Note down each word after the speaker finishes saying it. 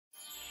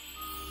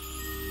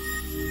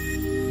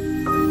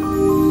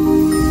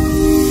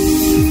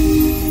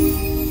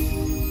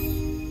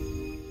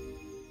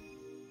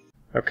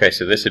Okay,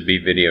 so this would be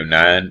video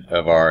 9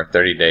 of our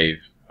 30-day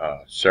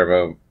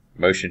servo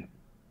motion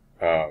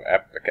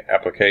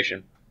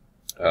application.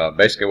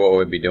 Basically what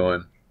we'll be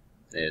doing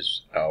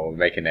is we're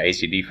making the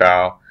ACD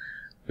file,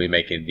 we're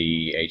making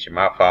the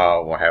HMI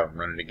file, we'll have them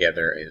running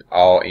together. It's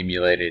all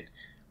emulated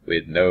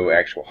with no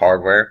actual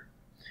hardware.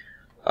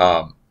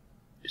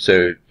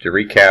 So to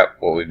recap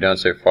what we've done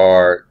so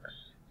far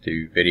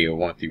through video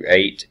 1 through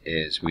 8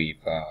 is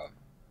we've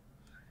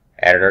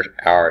added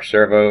our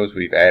servos,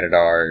 we've added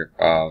our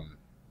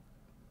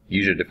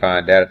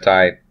user-defined data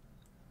type,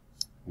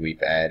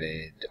 we've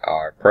added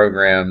our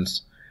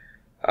programs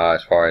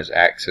as far as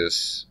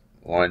axis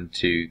 1,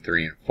 2,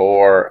 3, and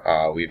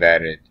 4. We've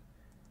added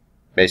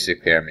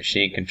basically our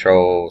machine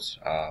controls.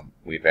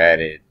 We've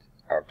added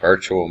our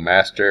virtual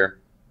master.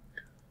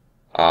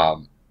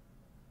 And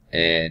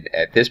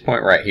at this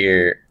point right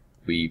here,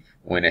 we've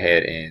went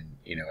ahead and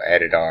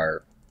added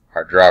our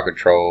draw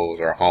controls,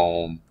 our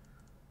home,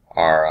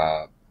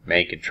 our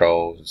main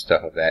controls, and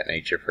stuff of that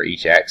nature for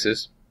each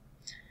axis.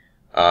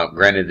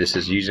 Granted, this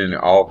is using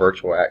all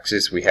virtual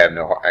axis. We have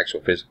no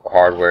actual physical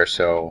hardware,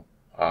 so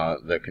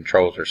the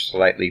controls are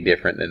slightly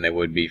different than they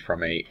would be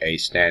from a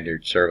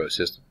standard servo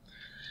system.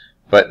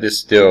 But this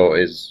still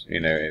is,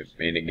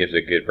 it gives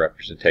a good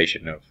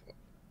representation of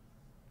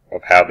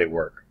how they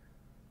work.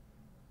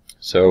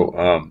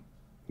 So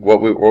what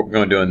we're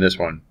going to do in this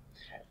one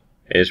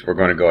is we're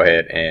going to go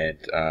ahead and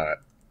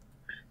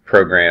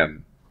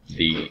program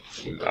the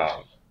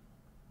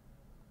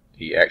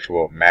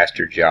actual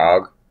master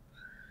jog.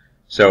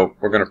 So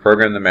we're going to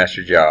program the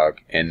master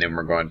jog, and then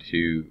we're going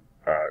to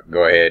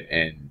go ahead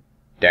and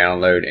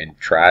download and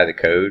try the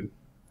code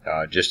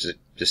just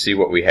to see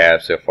what we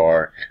have so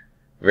far,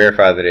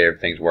 verify that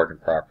everything's working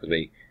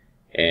properly,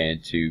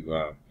 and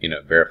to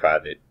verify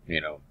that we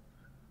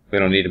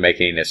don't need to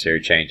make any necessary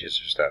changes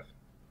or stuff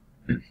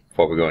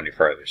before we go any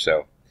further.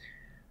 So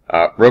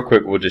real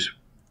quick, we'll just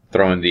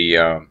throw in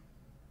the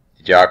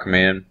jog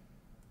command.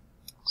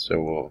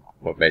 So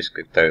we'll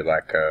basically throw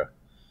like a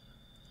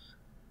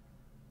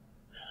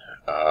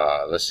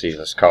let's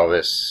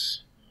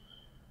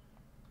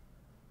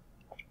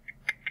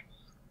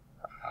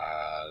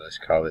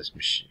call this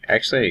machine.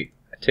 Actually,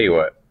 I tell you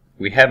what,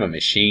 we have a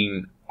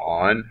machine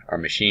on our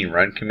machine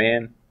run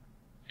command.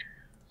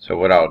 So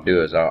what I'll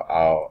do is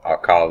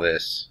I'll call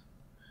this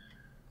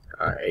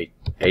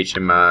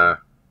HMI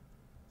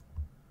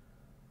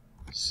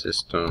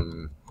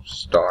System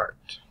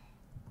Start.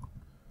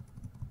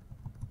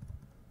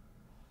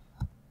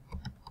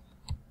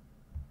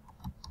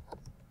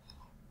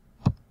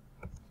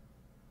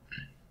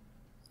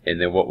 And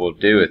then what we'll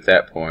do at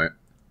that point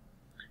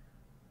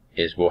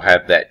is we'll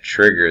have that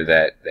trigger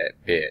that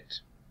bit.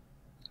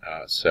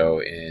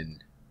 So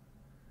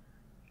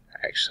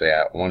actually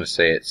I want to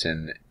say it's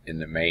in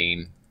the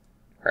main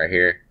right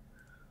here.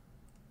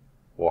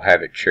 We'll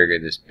have it trigger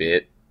this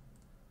bit.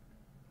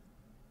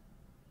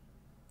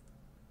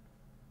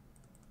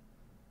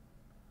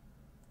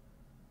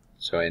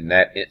 So in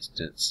that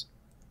instance,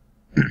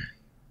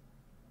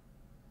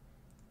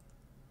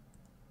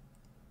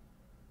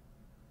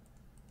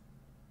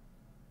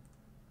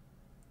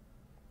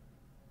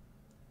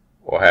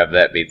 we'll have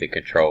that be the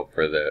control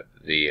for the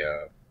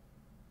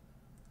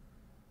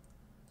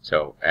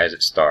so as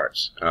it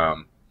starts.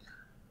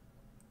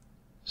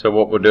 So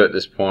what we'll do at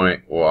this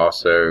point, we'll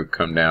also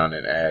come down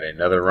and add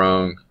another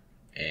rung,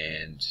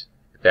 and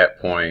at that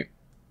point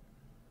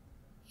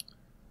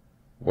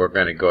we're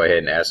going to go ahead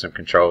and add some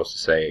controls to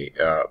say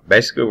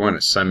basically we're going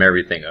to sum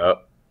everything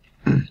up.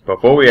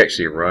 Before we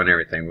actually run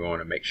everything, we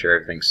want to make sure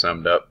everything's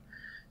summed up.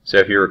 So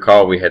if you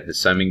recall, we had the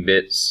summing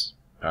bits,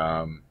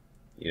 the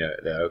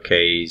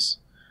OKs,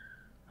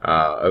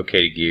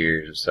 OK to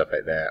gears and stuff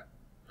like that.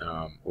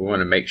 We want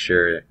to make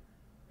sure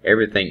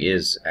everything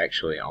is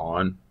actually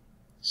on.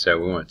 So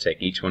we want to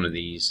take each one of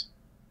these,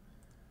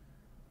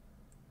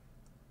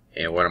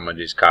 and what I'm going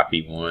to do is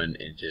copy one,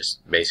 and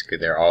just basically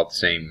they're all the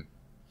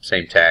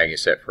same tag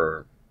except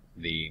for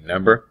the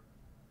number.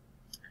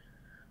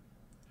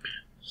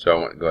 So I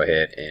want to go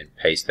ahead and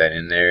paste that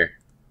in there,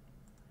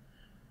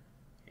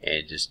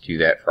 and just do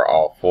that for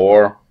all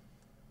 4.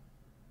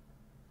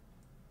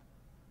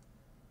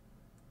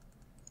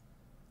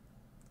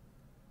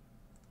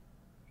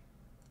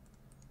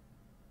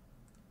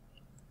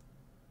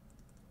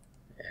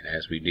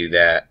 As we do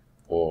that,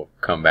 we'll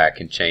come back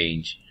and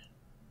change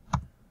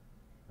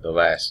the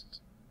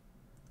last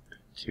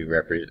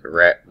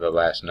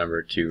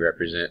number to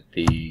represent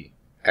the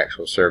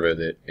actual servo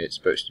that it's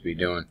supposed to be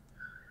doing.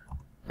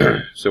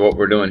 So what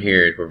we're doing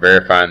here is we're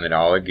verifying that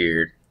all are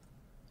geared,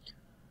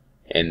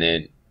 and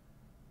then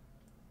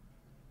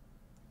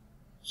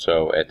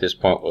so at this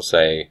point we'll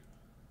say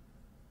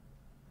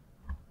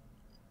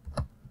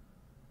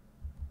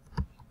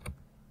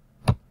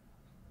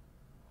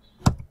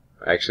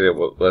actually,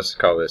 let's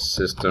call this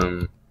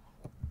system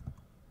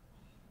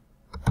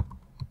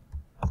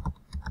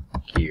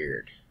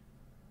geared.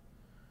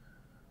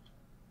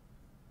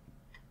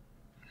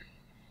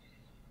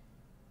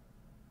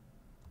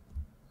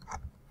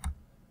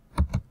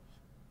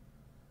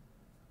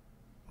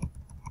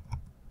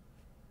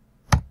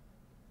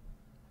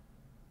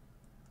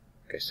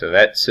 Okay, so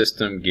that's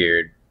system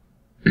geared.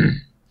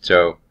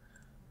 So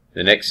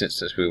the next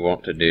instance we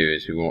want to do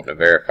is we want to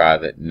verify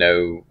that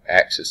no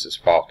axis is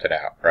faulted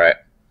out, right?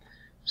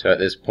 So at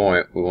this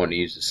point we want to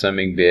use the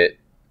summing bit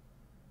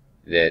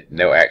that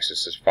no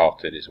axis is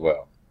faulted as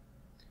well.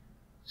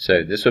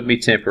 So this will be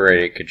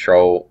temporary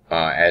control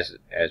as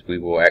we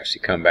will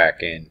actually come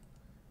back and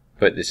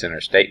put this in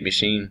our state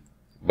machine.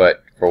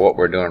 But for what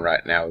we're doing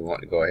right now, we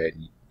want to go ahead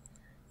and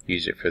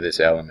use it for this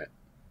element.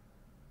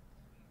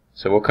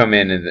 So we'll come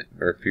in and,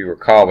 or if you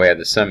recall, we have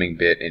the summing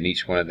bit in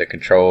each one of the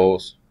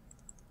controls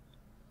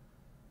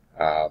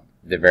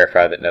to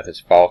verify that nothing's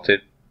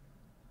faulted.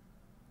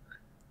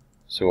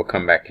 So we'll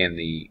come back in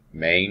the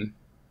main.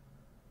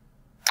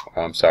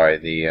 I'm sorry,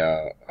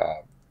 the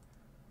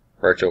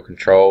virtual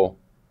control,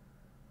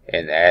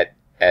 and add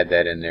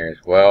that in there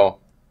as well.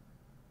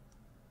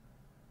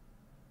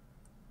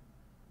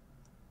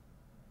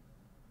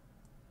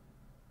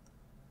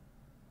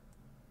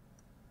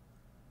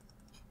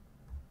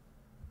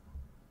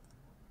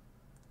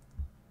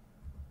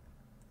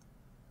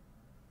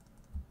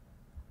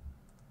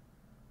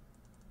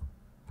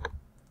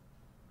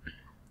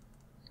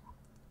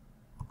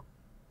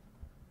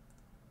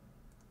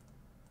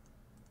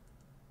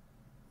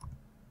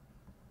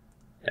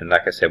 And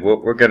like I said,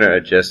 we're going to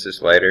adjust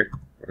this later.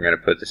 We're going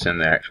to put this in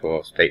the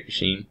actual state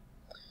machine.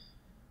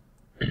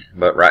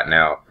 But right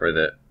now, for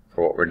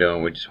what we're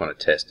doing, we just want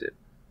to test it.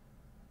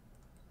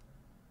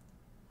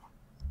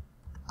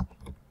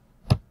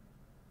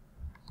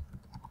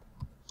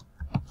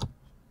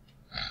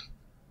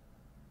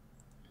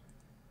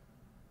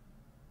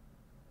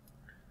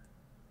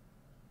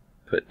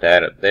 Put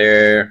that up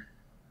there.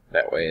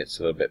 That way it's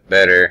a little bit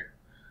better.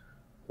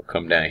 We'll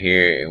come down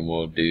here and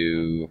we'll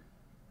do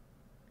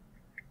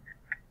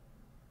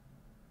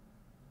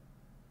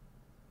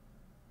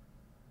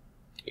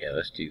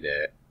let's do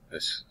that.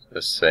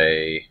 Let's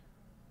say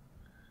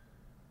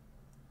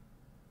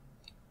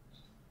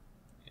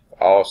if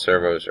all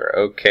servos are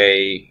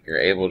okay, you're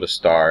able to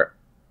start.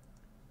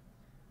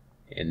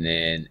 And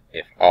then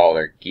if all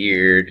are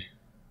geared,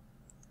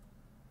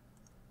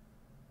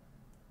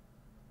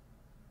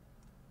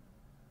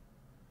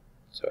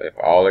 so if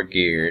all are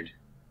geared,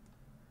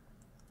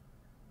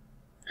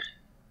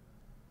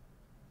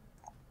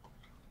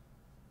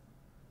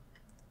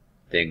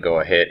 then go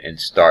ahead and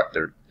start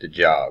the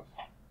job.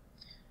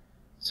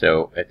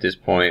 So at this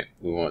point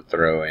we want to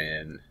throw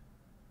in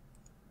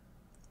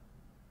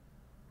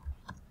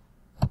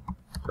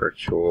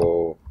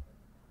virtual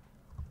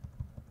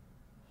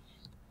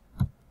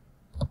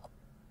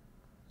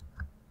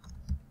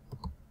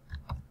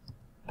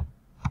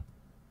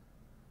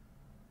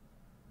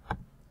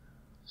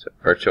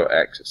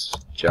axis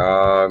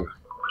jog,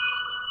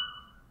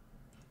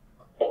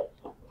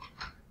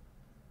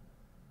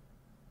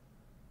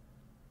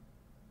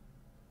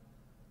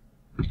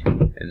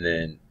 and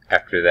then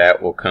after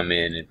that we'll come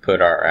in and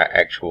put our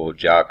actual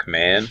jog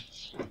command.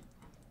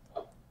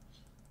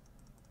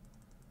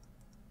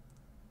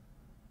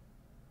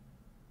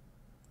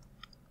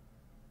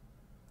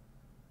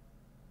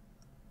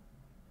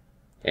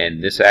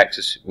 And this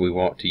axis we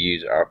want to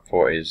use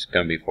is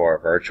going to be for our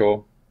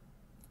virtual.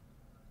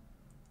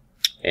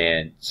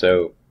 And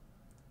so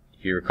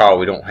if you recall,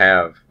 we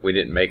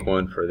didn't make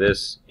one for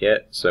this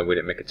yet, so we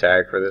didn't make a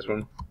tag for this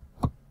one.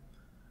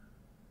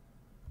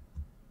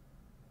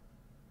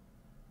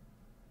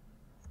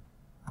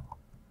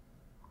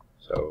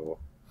 So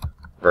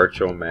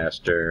virtual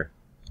master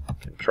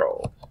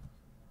control.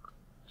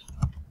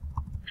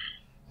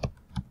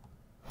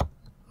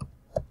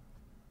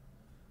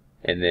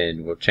 And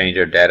then we'll change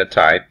our data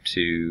type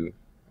to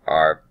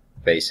our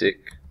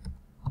basic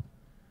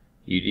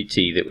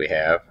UDT that we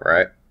have,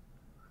 right?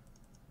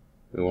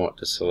 We want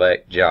to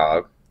select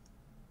jog.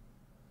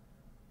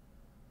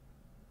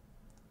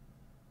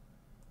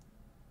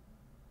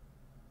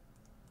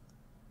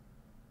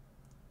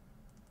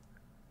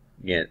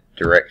 Again,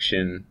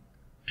 direction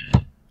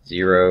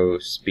 0,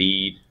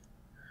 speed.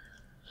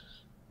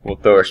 We'll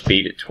throw our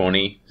speed at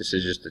 20. This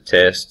is just a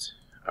test.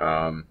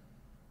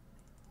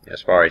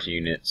 As far as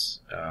units,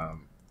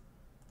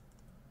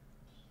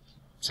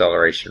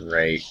 acceleration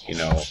rate,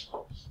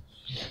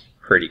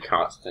 pretty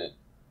constant.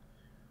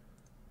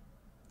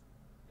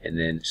 And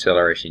then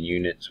acceleration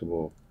units,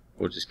 we'll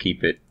just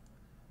keep it.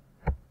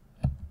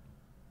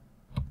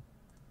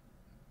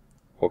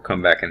 We'll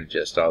come back and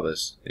adjust all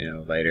this,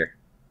 later.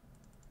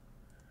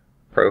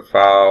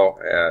 Profile,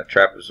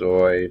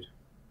 trapezoid.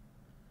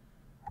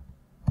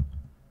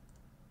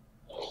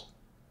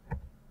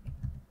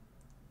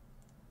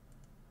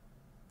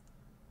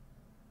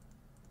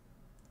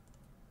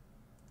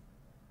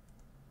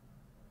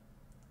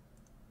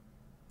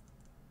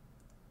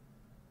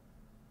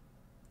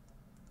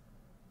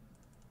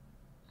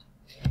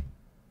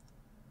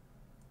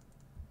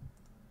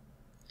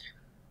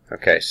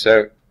 Okay,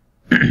 so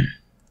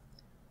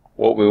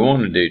what we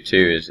want to do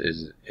too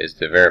is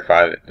to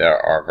verify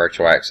that our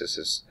virtual axis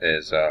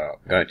is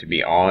going to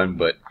be on,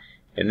 but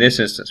in this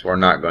instance we're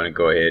not going to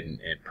go ahead and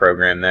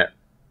program that.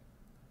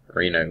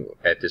 or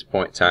at this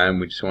point in time,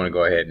 we just want to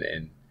go ahead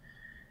and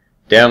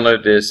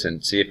download this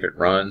and see if it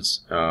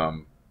runs,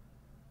 and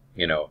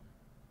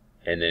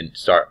then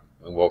start.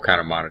 We'll kind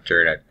of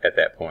monitor it at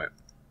that point.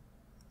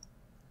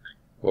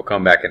 We'll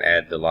come back and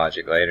add the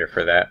logic later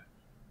for that.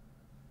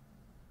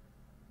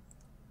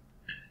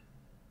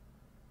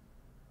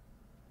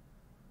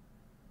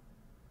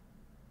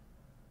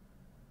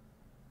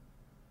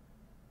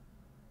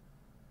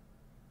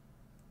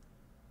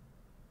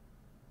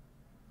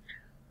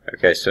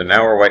 Okay, so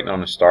now we're waiting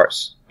on a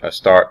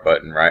start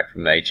button, right,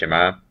 from the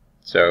HMI.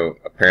 So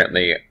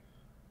apparently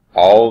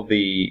all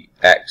the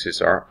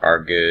axes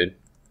are good.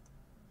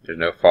 There's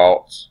no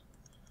faults.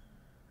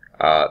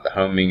 The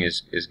homing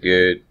is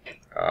good.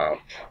 Of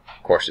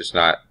course, it's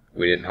not.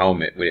 We didn't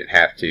home it. We didn't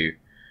have to,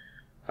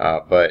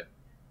 but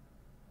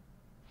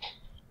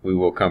we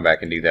will come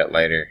back and do that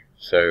later.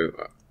 So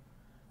at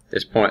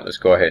this point, let's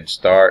go ahead and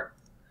start.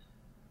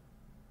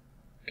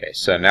 Okay,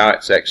 so now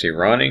it's actually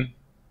running.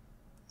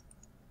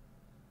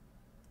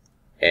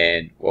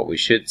 And what we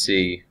should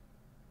see,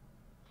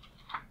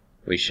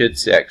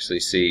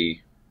 actually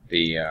see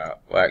the,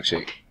 well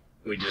actually,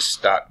 we just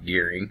stopped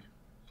gearing.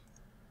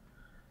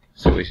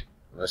 So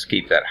let's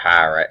keep that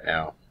high right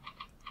now.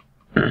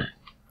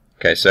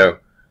 Okay, so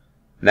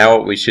now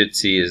what we should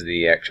see is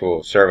the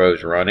actual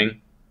servos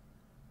running.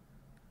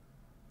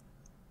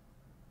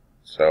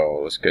 So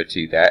let's go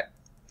to that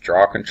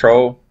draw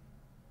control.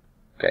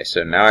 Okay,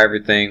 so now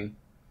everything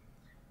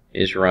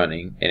is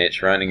running, and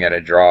it's running at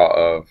a draw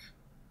of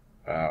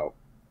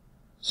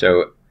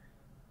so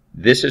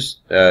this is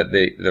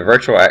the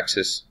virtual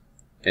axis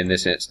in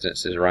this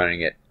instance is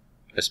running at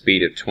a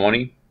speed of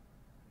 20,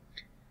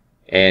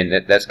 and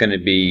that's going to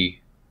be,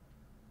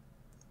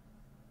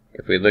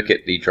 if we look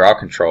at the draw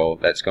control,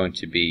 that's going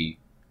to be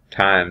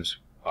times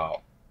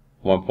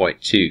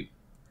 1.2.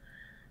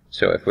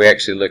 So if we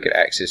actually look at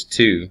axis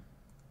 2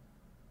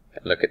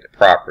 and look at the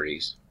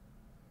properties,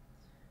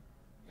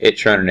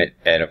 it's running it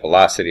at a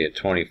velocity of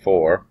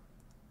 24.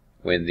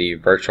 When the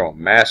virtual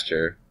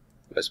master,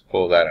 let's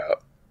pull that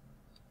up.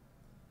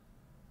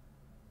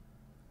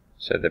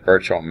 So the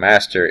virtual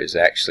master is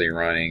actually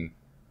running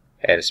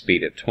at a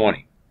speed of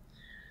 20.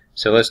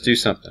 So let's do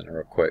something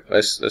real quick.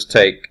 Let's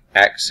take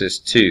axis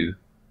 2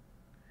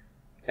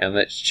 and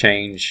let's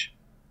change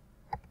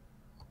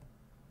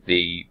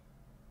the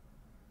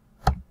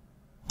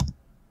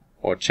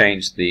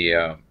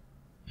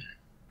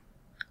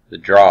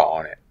draw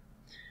on it.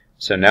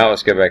 So now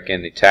let's go back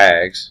in the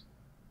tags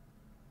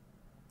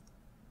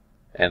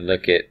and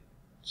look at,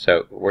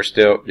 so we're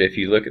still, if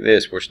you look at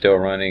this, we're still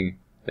running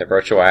the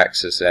virtual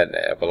axis at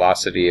a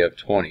velocity of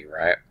 20,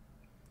 right?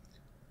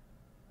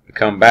 We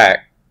come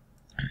back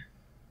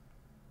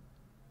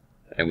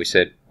and we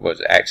said, what was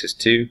it, axis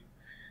 2?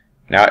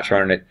 Now it's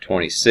running at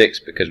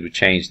 26 because we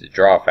changed the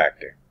draw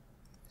factor.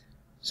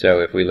 So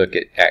if we look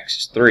at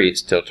axis 3, it's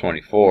still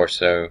 24.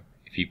 So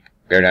if you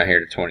go down here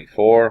to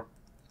 24,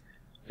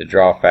 the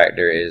draw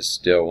factor is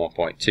still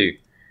 1.2.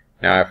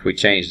 Now if we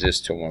change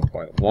this to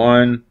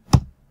 1.1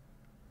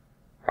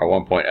 or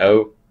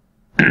 1.0,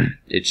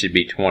 it should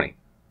be 20.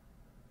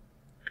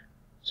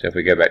 So if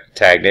we go back to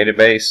tag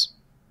database,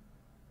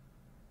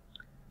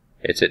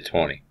 it's at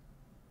 20.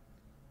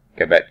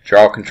 Go back to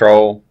draw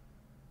control,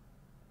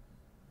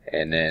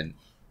 and then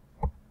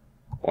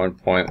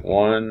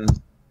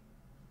 1.1.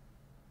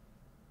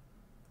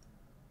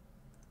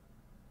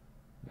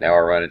 Now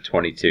we're running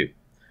 22.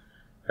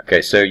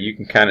 Okay, so you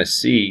can kind of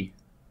see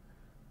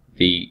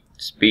the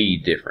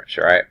speed difference,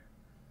 right?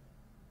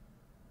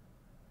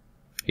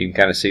 You can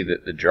kind of see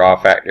that the draw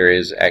factor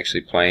is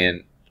actually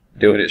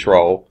doing its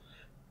role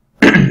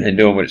and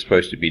doing what it's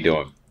supposed to be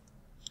doing.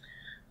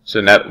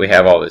 So now that we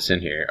have all this in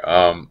here,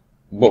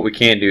 what we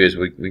can do is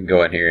we can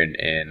go in here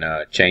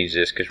and change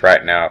this, because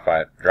right now if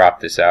I drop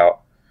this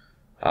out,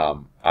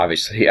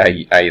 obviously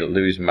I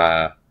lose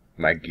my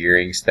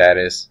gearing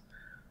status,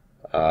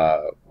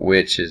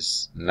 which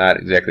is not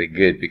exactly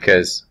good,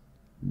 because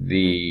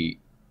the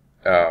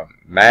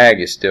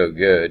mag is still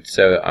good,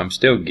 so I'm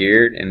still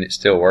geared and it's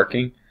still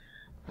working,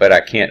 but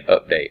I can't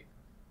update.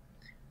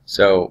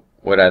 So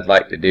what I'd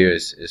like to do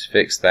is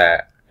fix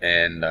that,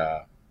 and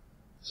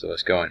so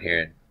let's go in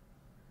here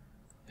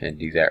and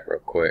do that real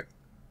quick.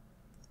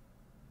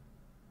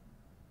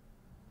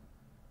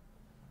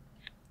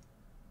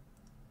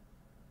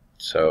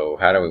 So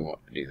how do we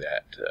want to do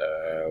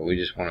that? We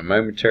just want a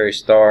momentary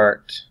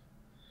start.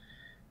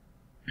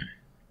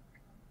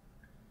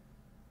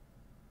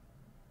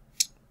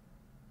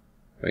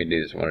 We can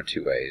do this one of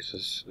two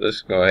ways.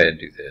 Let's go ahead and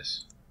do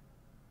this.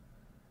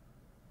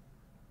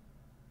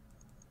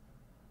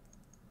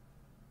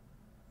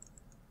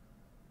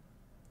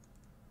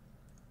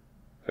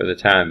 For the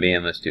time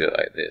being, let's do it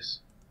like this.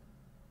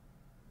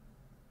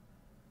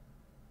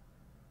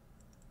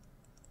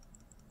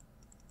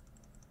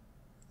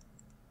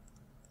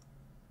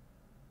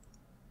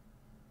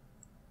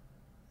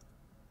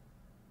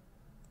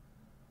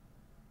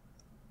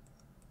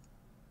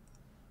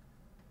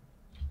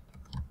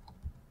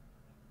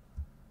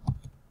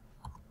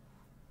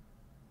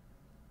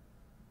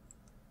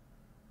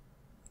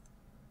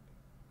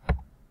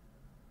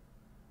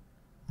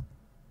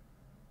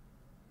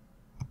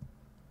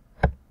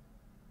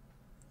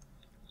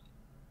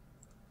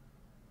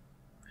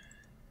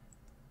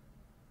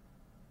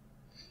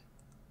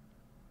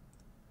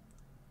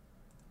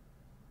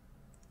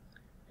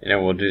 And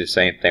then we'll do the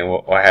same thing.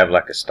 We'll have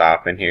like a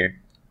stop in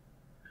here.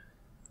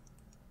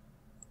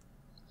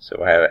 So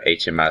we'll have an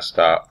HMI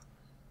stop,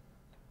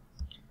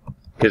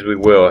 because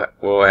we'll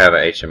have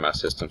an HMI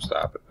system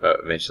stop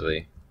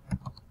eventually.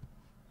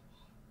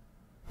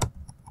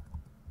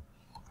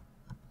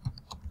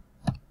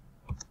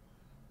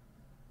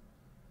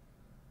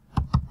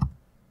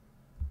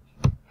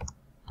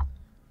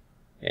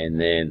 And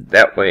then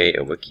that way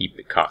it will keep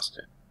it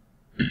constant.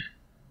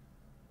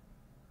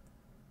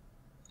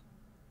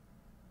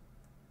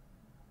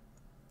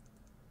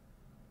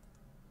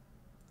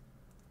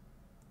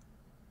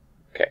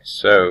 Okay,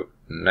 so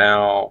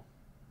now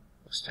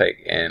let's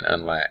take and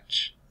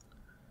unlatch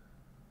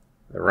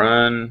the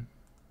run.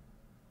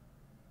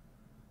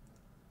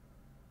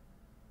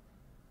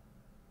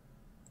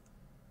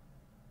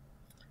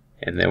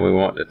 And then we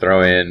want to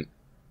throw in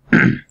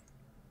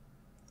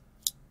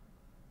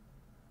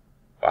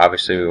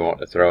obviously we want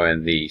to throw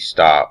in the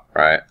stop,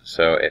 right?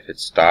 So if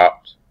it's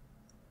stopped,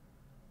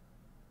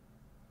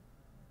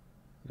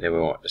 then we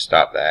want to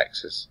stop the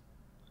axis.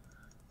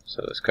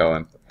 So let's go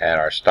and add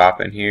our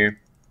stop in here.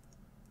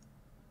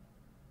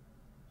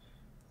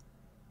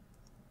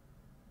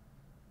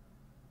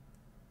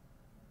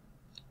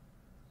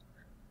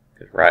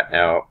 Because right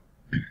now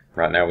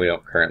we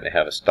don't currently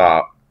have a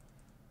stop.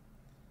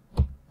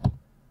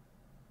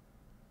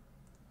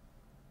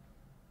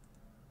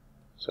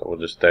 So we'll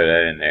just throw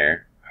that in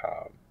there.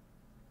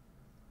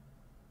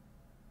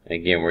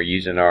 Again, we're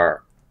using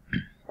our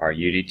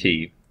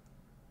UDT.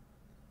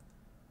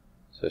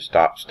 So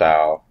stop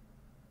style,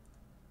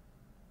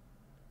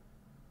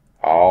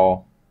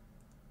 all,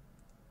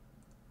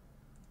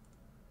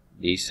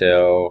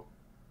 decel,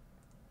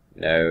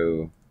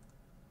 no,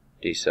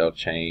 decel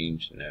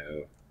change,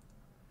 no.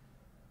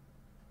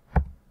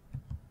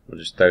 We'll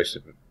just throw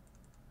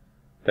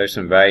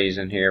some values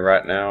in here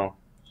right now.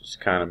 Just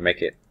kind of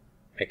make it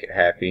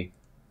happy.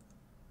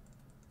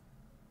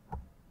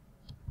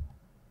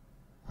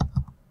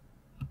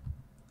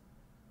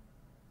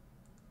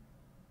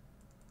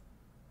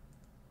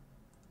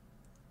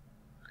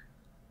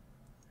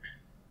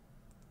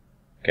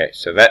 Okay,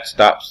 so that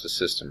stops the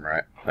system,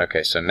 right?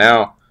 Okay, so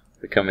now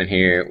we come in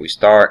here, we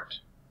start,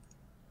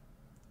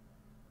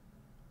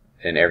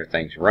 and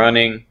everything's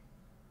running,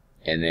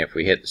 and then if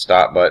we hit the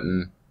stop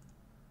button,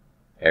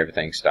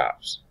 everything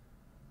stops.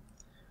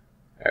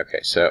 Okay,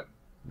 so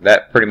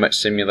that pretty much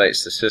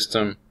simulates the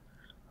system.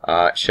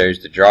 It shows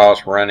the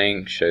draws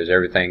running, shows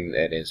everything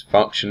that is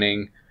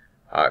functioning.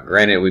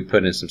 Granted, we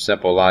put in some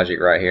simple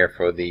logic right here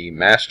for the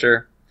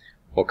master.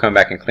 We'll come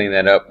back and clean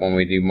that up when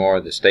we do more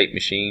of the state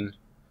machine.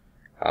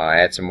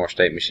 Add some more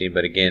state machine,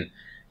 but again,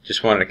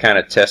 just wanted to kind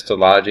of test the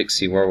logic,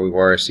 see where we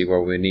were, see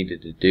what we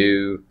needed to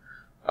do,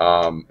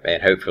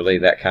 and hopefully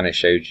that kind of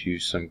showed you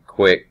some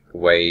quick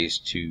ways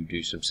to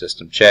do some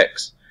system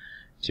checks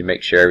to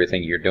make sure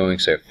everything you're doing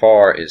so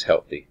far is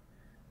healthy.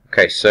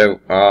 Okay,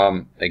 so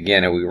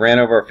again, we ran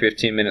over our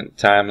 15-minute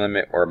time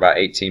limit. We're about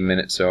 18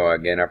 minutes, so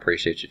again, I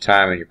appreciate your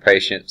time and your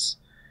patience.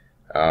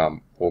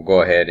 We'll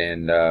go ahead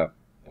and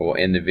we'll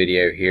end the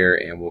video here,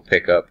 and we'll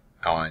pick up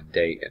on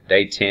day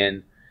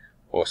 10.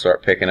 We'll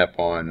start picking up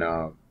on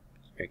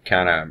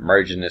kind of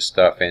merging this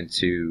stuff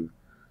into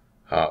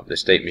the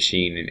state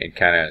machine and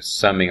kind of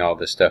summing all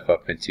this stuff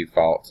up into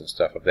faults and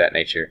stuff of that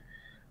nature.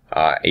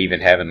 Even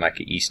having like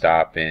an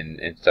e-stop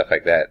and stuff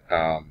like that.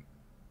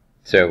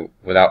 So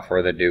without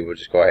further ado, we'll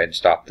just go ahead and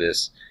stop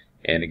this.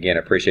 And again,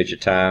 appreciate your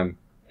time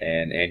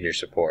and your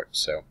support.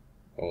 So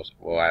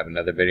we'll have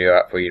another video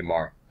out for you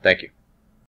tomorrow. Thank you.